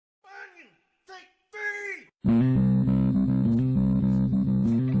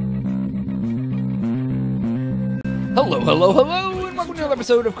Hello, hello, hello, and welcome to another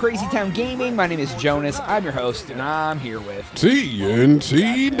episode of Crazy Town Gaming. My name is Jonas. I'm your host, and I'm here with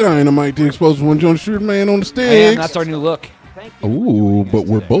TNT Dynamite, the explosive one, Jonas Shooter Man on the sticks. And that's our new look. Ooh, but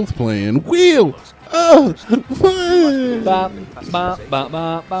we're both playing Wheel.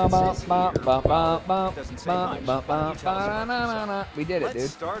 We did it,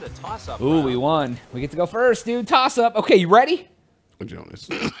 dude. Ooh, we won. We get to go first, dude. Toss up. Okay, you ready? Jonas,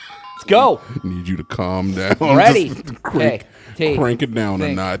 Let's go. need you to calm down. Ready? Just crank it down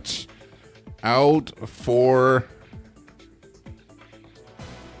a notch. Out for,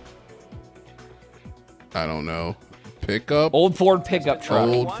 I don't know, pickup. Old Ford pickup truck.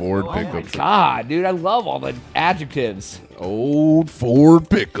 Old Ford Oh my pickup truck. God, dude, I love all the adjectives. Old Ford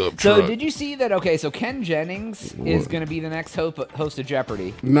pickup truck. So did you see that? Okay, so Ken Jennings is going to be the next host of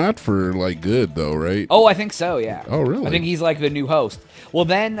Jeopardy. Not for like good though, right? Oh, I think so, yeah. Oh, really? I think he's like the new host. Well,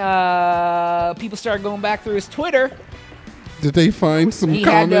 then people started going back through his Twitter. Did they find some He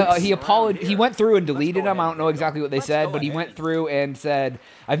comments? he went through and deleted them. I don't know exactly what they said, but he went through and said,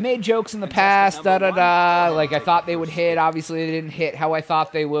 "I've made jokes in the past, da-da-da. Like, I thought they would hit. Obviously, they didn't hit how I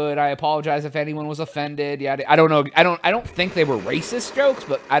thought they would. I apologize if anyone was offended." Yeah, I don't know. I don't think they were racist jokes,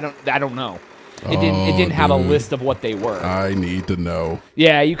 but I don't know. It didn't have a list of what they were. I need to know.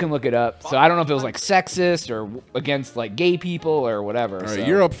 Yeah, you can look it up. So I don't know if it was like sexist or against like gay people or whatever. All right, so.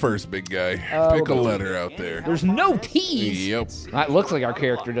 you're up first, big guy. Pick a letter out there. There's no T's. Yep. That looks like our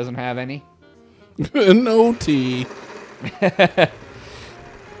character doesn't have any. No T.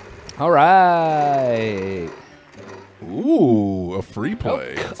 All right. Ooh, a free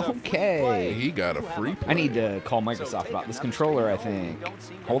play. Okay. He got a free play. I need to call Microsoft about this controller, I think.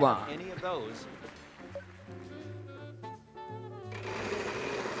 Hold on.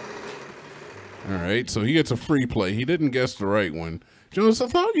 All right, so he gets a free play. He didn't guess the right one. Jonas, I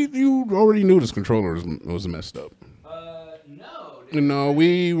thought you already knew this controller was messed up. No. No,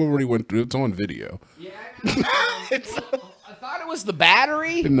 we already went through. It's on video. Yeah, I thought it was the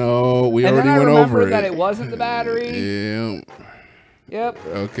battery. No, we And already then I went over remembered it. that it wasn't the battery. Yeah. Yep.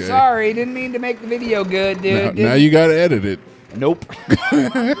 Okay. Sorry, didn't mean to make the video good, dude. Now you got to edit it. Nope.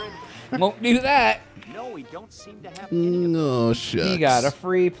 Won't do that. No, we don't seem to have Oh, shucks. He got a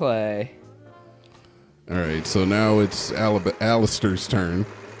free play. All right, so now it's Alistair's turn.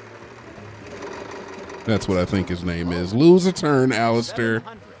 That's what I think his name is. Lose a turn, Alistair.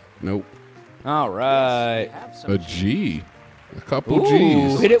 Nope. All right. A G. A couple Ooh,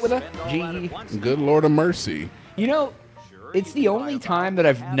 G's. hit it with a G. Good Lord of mercy. You know, it's the only time that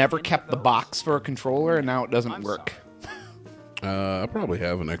I've never kept the box for a controller, and now it doesn't work. I probably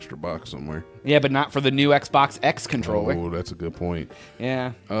have an extra box somewhere. Yeah, but not for the new Xbox X controller. Oh, that's a good point.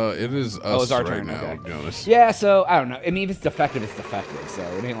 Yeah. It is us it's our right turn, now, okay. Jonas. Yeah, so, I don't know. I mean, if it's defective, it's defective. So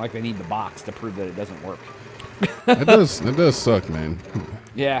it ain't like they need the box to prove that it doesn't work. It does suck, man.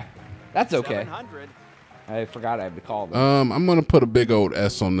 Yeah, that's okay. 700. I forgot I had to call them. I'm gonna put a big old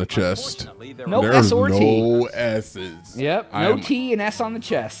S on the chest. No There's S or T. no S's. Yep, I no am- T and S on the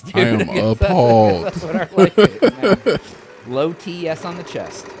chest. I am Dude. appalled. That's what I like it, man. Low T, S on the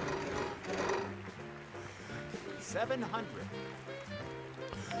chest. 700.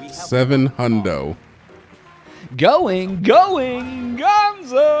 We have 700. Going,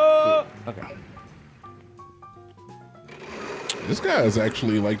 Gonzo! Okay. This guy is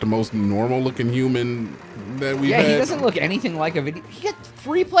actually like the most normal-looking human that we've Yeah, had. he doesn't look anything like a video. He got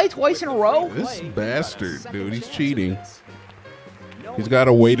free play twice in a row? This bastard, dude, he's cheating. He's got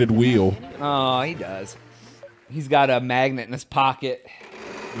a weighted wheel. Oh, he does. He's got a magnet in his pocket.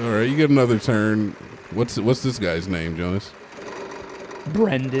 All right, you get another turn. What's this guy's name, Jonas?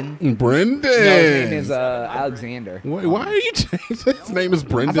 Brendan. Brendan. No, his name is Alexander. Why are you changing? His name is I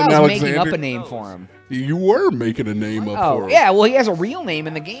Brendan thought I was Alexander. making up a name for him. You were making a name up for Oh, him. yeah, well, he has a real name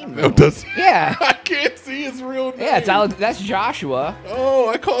in the game, though. Oh, does he? Yeah. I can't see his real name. Yeah, that's Joshua. Oh,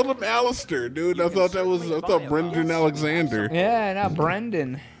 I called him Alistair, dude. I thought Brendan Alexander. Yeah, no,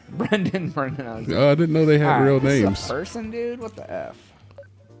 Brendan. Brendan Alexander. Oh, I didn't know they had All right, real this is names. a person, dude? What the F?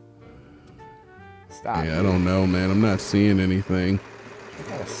 Stop. Yeah, I don't know, man. I'm not seeing anything. I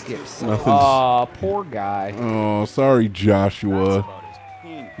gotta skip some. Nothing's- Oh, poor guy. Oh, sorry, Joshua.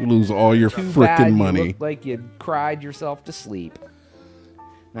 You lose all your Too bad frickin' you money. looked like you cried yourself to sleep.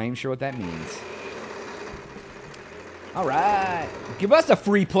 Not even sure what that means. All right. Give us a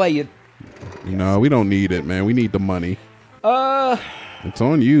free play. No, we don't need it, man. We need the money. It's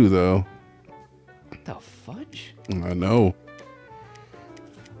on you, though. What the fudge? I know.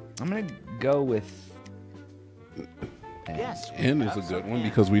 I'm going to go with... Yes. N is a good one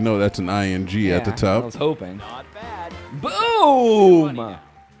because we know that's an ing at the I top. was hoping. Not bad. Boom!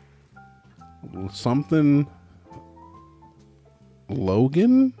 Something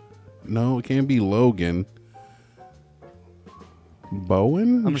Logan? No, it can't be Logan.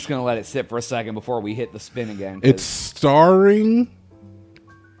 Bowen? I'm just gonna let it sit for a second before we hit the spin again. It's starring.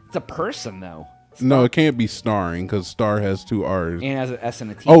 It's a person though. No, it can't be starring because star has 2 R's. And has an S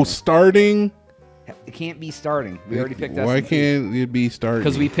and a T. Oh, starting. It can't be starting. We already picked S. Why can't it be starting?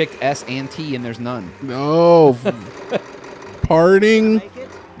 Because we picked S and T and there's none. No. Parting. Make it.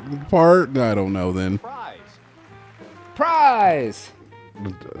 I don't know then. Prize. Prize.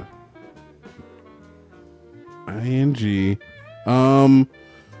 ING.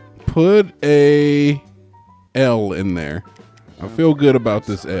 Put a L in there. I feel good about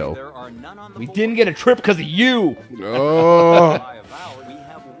this L. There are none on the We board. didn't get a trip because of you. Oh, By a vowel, we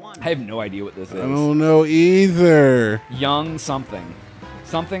have one. I have no idea what this I is. don't know either. Young something.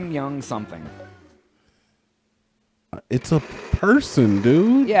 Something young something. It's a person,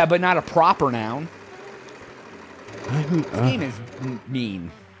 dude. Yeah, but not a proper noun. This Uh. game is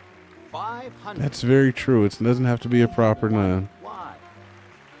mean. 500. That's very true. It doesn't have to be a proper noun. Why?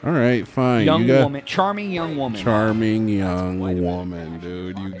 All right, fine. Young you got woman. Charming young woman. charming young woman,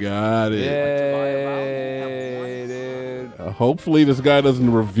 dude. You got it. Yay, dude. Hopefully, this guy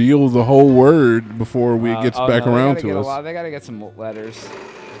doesn't reveal the whole word before we gets Oh, back no, around they to us. They gotta get some letters.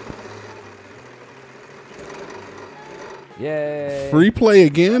 Yay. Free play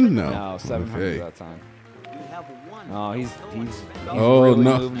again? No. No, 700 Okay. that time. We have one. Oh, he's Oh really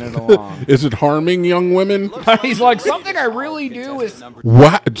no! moving it along. Is it harming young women? He's like, something I really do is...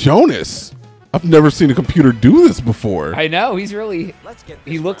 What, Jonas? I've never seen a computer do this before. I know, he's really... Let's get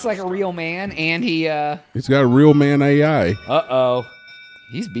He this looks round like a real man, and he, He's got a real man AI. Uh-oh.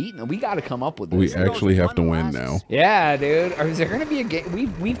 He's beaten. We got to come up with this. We actually have to win now. Yeah, dude. Or is there going to be a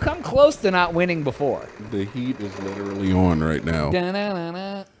game? We've come close to not winning before. The heat is literally on right now.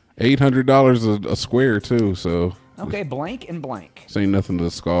 Da-na-na-na. $800 a square too, so Okay, blank and blank. this ain't nothing to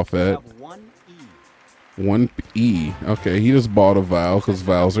scoff We at. have one E. 1E. Okay, he just bought a vowel because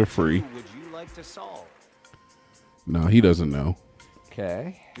vowels are free. Who would you like to solve? No, he doesn't know.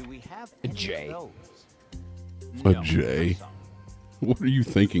 Okay. Do we have A any J. of A those? No, J. some. What are you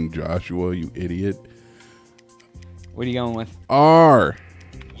thinking, Joshua, you idiot? What are you going with? R.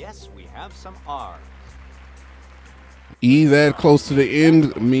 Yes, we have some R's. E that close to the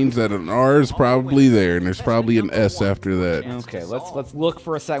end means that an R is probably there, and there's probably an S after that. Okay, let's look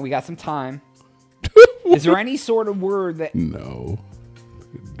for a second. We got some time. Is there any sort of word that... No.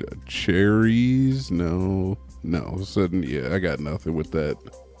 Cherries? No. No. Sudden, yeah, I got nothing with that.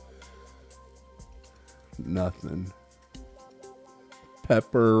 Nothing.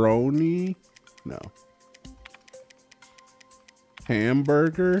 Pepperoni? No.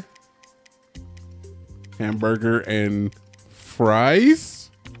 Hamburger? Hamburger and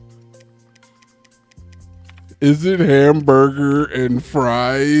fries? Is it hamburger and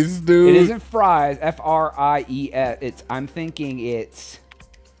fries, dude? It isn't fries. F-R-I-E-S. I'm thinking it's...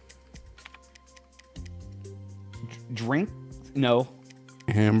 Drink? No.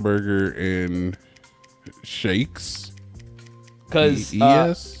 Hamburger and shakes? Because...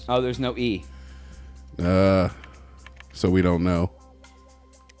 E-S? oh, there's no E. So we don't know.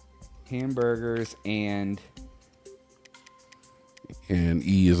 Hamburgers and... And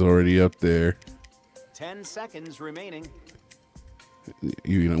E is already up there. 10 seconds remaining.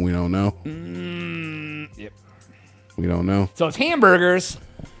 We don't know. Yep. We don't know. So it's hamburgers.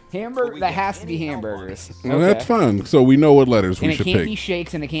 Hamburger. That has to be hamburgers. Well, that's fine. So we know what letters And we it should can't pick. be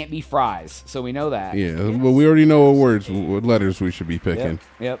shakes and it can't be fries. So we know that. Yeah, but we already know what letters we should be picking.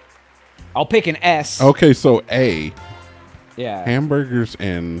 Yep. I'll pick an S. Okay, so A. Yeah. Hamburgers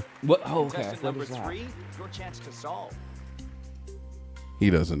and What? Oh, okay. Contestant What number is that? 3, your chance to solve. he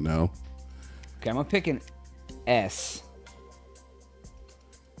doesn't know. Okay, I'm gonna pick an S.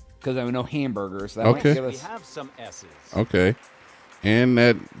 Because I know hamburgers. That Okay. might give We us... have some S's. Okay. And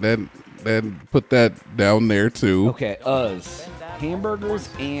that put that down there too. Okay, hamburgers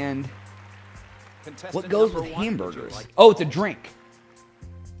and... Contestant What goes number with 1, would you hamburgers? like- Oh, it's a drink.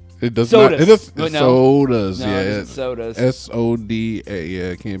 It does Sodas. not. It does But no. sodas. No, yeah. it isn't sodas. SODA. Yeah,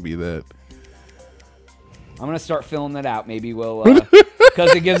 it can't be that. I'm gonna start filling that out. Maybe we'll...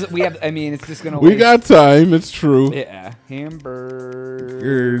 Because it gives... We have... I mean, it's just gonna... We waste- got time. It's true. Yeah.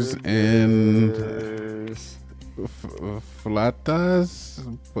 Hamburgers And It's flatas,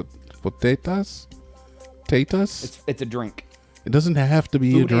 potatoes, tatas. a drink. It doesn't have to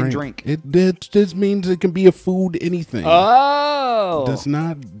be Food a and drink. drink. It just means it can be a food, anything. Oh! That's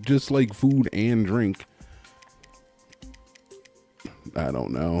not just like food and drink. I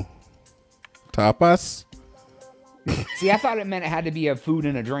don't know. Tapas? See, I thought it meant it had to be a food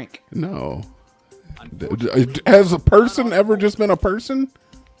and a drink. No. Has a person ever just been a person?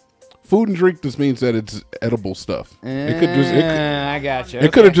 Food and drink just means that it's edible stuff. It could just. I got you.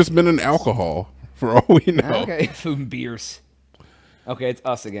 It could have just been an alcohol, for all we know. Okay, food and beers. Okay, it's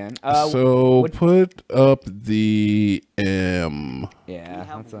us again. So put up the M. Yeah, We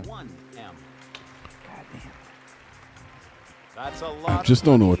have that's a. one M. That's a I lot. just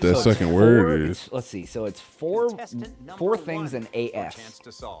don't know what that So it's second word four- is. Let's see. So it's four Contestant number four things one. in Your AF. chance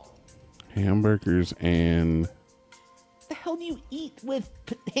to solve. Hamburgers and What the hell do you eat with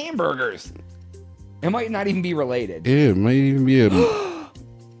hamburgers? It might not even be related. it might even be a.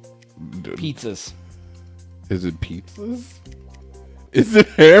 Pizzas. Is it pizzas? Is it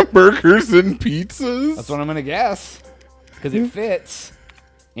hamburgers and pizzas? That's what I'm gonna guess. Because it fits.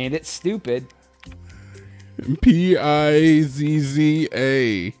 And it's stupid. Pizza.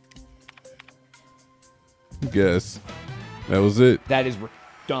 Guess. That was it. That is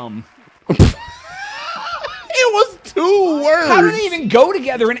dumb. It was 2 words. How do they even go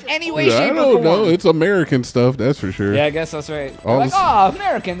together in any way, I shape, or don't form? know. It's American stuff, that's for sure. Yeah, I guess that's right. They're All like, this- oh,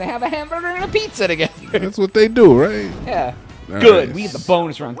 American, they have a hamburger and a pizza together. That's what they do, right? Yeah. All Good. right. We get the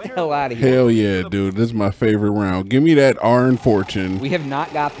bonus round. Get the hell out of here. Hell yeah, dude. This is my favorite round. Give me that Iron Fortune. We have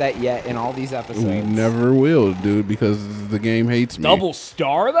not got that yet in all these episodes. We never will, dude, because the game hates me. Double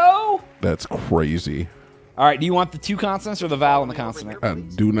star, though? That's crazy. All right, do you want the 2 consonants or the vowel and the consonant? I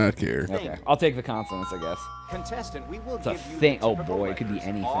do not care. Okay, I'll take the consonants, I guess. Contestant, we will It's a give you thing. the Oh, typical boy, it could be letters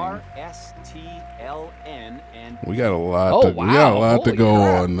anything. R, S, T, L, N, and We got a lot. Oh, We got a wow. lot to Holy go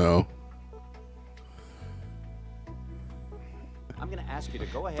crap. on, though. I'm going to ask you to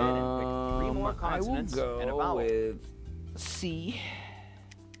go ahead and pick 3 more I will consonants and a go vowel. with C.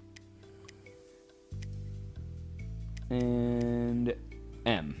 And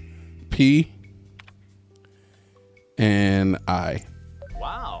M. P and I.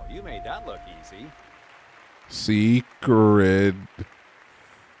 Wow, you made that look easy. Secret.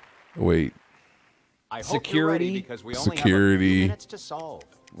 Wait. I hope you're ready Security. because we only have a Security. few minutes to solve.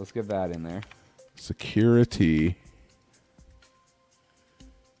 Let's get that in there. Security.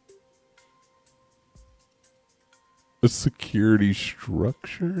 A security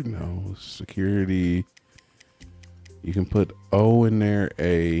structure? No. Security. You can put O in there.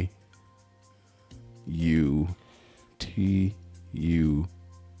 A. U. T. U.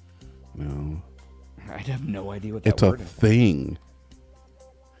 No. I have no idea what that It's a word is. thing.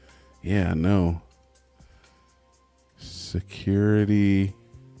 Yeah, no. Security.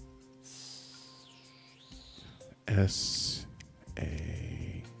 S.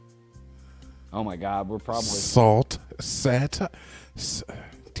 A. Oh my God, we're probably. Salt.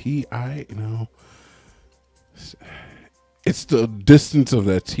 T. I. No. It's the distance of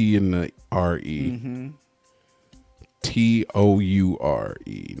that T and the R. E. Mm-hmm.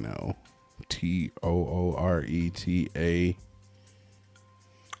 T-O-U-R-E. No. T-O-O-R-E-T-A.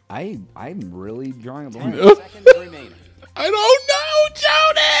 I'm really drawing a blank. 10 seconds remaining. I don't know,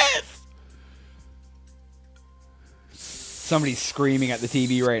 Jonas! Somebody's screaming at the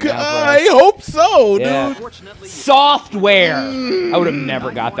TV right now. I hope so, Yeah. dude. Unfortunately, Software. I would have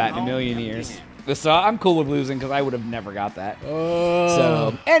never got that in a million years. I'm cool with losing because I would have never got that.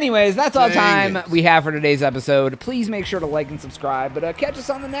 So, anyways, that's all dang time it. we have for today's episode. Please make sure to like and subscribe. But catch us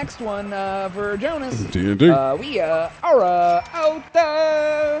on the next one for Jonas. D&D. We are out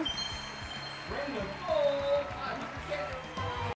there.